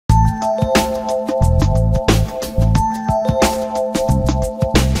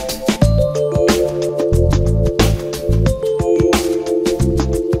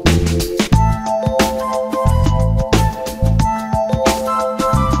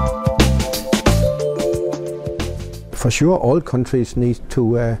for sure all countries need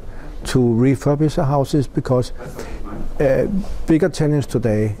to refurbish their houses, because bigger tenants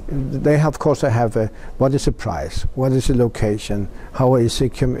today, they have, of course, what is the price, what is the location, how is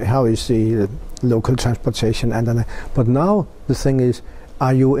the local transportation, and but now the thing is,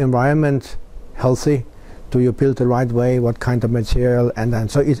 are your environment healthy? Do you build the right way? What kind of material? And then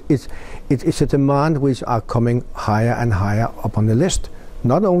so it's a demand which are coming higher and higher up on the list.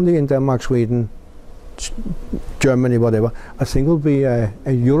 Not only in Denmark, Sweden, Germany, whatever. I think it will be a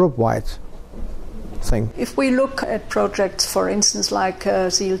Europe-wide thing. If we look at projects, for instance, like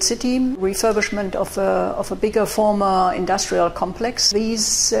Seal City, refurbishment of a bigger former industrial complex,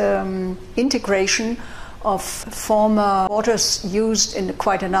 these integration of former waters used in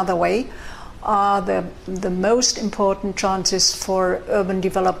quite another way are the most important chances for urban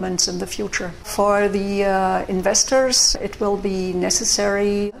developments in the future. For the investors, it will be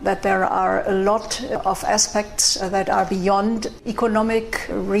necessary that there are a lot of aspects that are beyond economic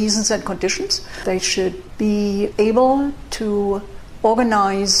reasons and conditions. They should be able to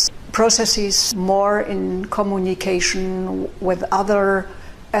organize processes more in communication with other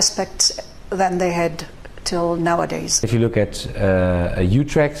aspects than they had till nowadays. If you look at a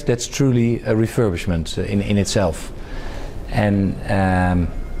Utrecht, that's truly a refurbishment in itself. And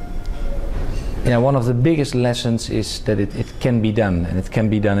one of the biggest lessons is that it can be done, and it can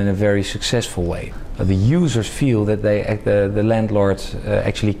be done in a very successful way. The users feel that the landlord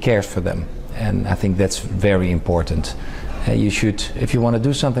actually cares for them, and I think that's very important. You should, if you want to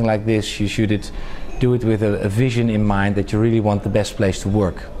do something like this, you should do it with a vision in mind that you really want the best place to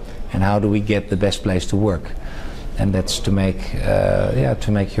work. And how do we get the best place to work? And that's to make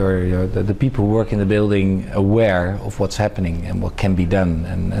the people who work in the building aware of what's happening and what can be done.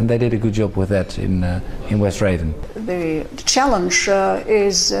 And they did a good job with that in West Raven. The challenge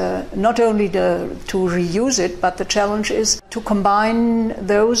is not only to reuse it, but the challenge is to combine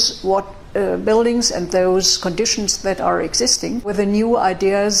those buildings and those conditions that are existing with the new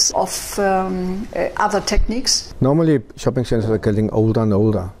ideas of other techniques. Normally shopping centers are getting older and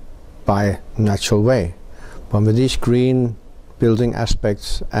older by natural way, but with these green building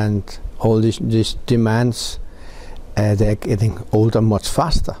aspects and all these demands, they're getting older much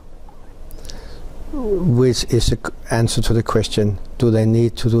faster, which is the answer to the question, do they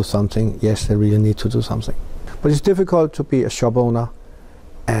need to do something? Yes, they really need to do something. But it's difficult to be a shop owner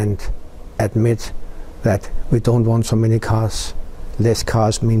and admit that we don't want so many cars. Less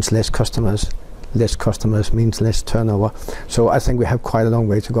cars means less customers. Less customers means less turnover. So I think we have quite a long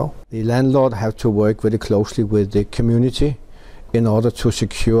way to go. The landlord have to work very closely with the community in order to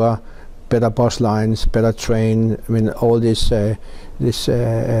secure better bus lines, better train. I mean, all this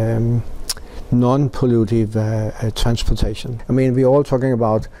non-pollutive transportation. I mean, we're all talking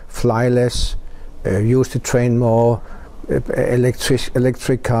about fly less, use the train more,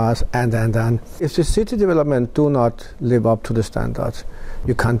 electric cars, and. If the city development do not live up to the standards,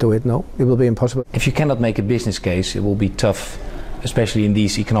 you can't do it, no. It will be impossible. If you cannot make a business case, it will be tough, especially in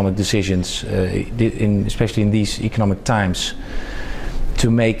these economic decisions, especially in these economic times, to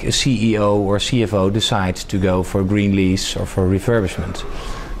make a CEO or CFO decide to go for a green lease or for refurbishment.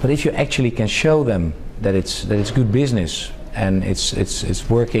 But if you actually can show them that it's good business and it's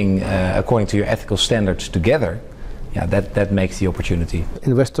working according to your ethical standards together, yeah, that makes the opportunity.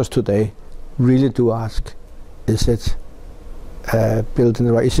 Investors today really do ask, is it built in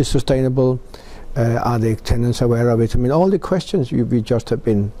the right, is it sustainable? Are the tenants aware of it? I mean, all the questions we just have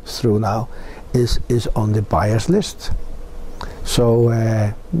been through now is on the buyer's list. So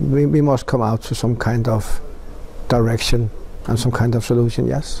we must come out to some kind of direction and some kind of solution,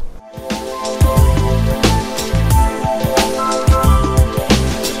 yes.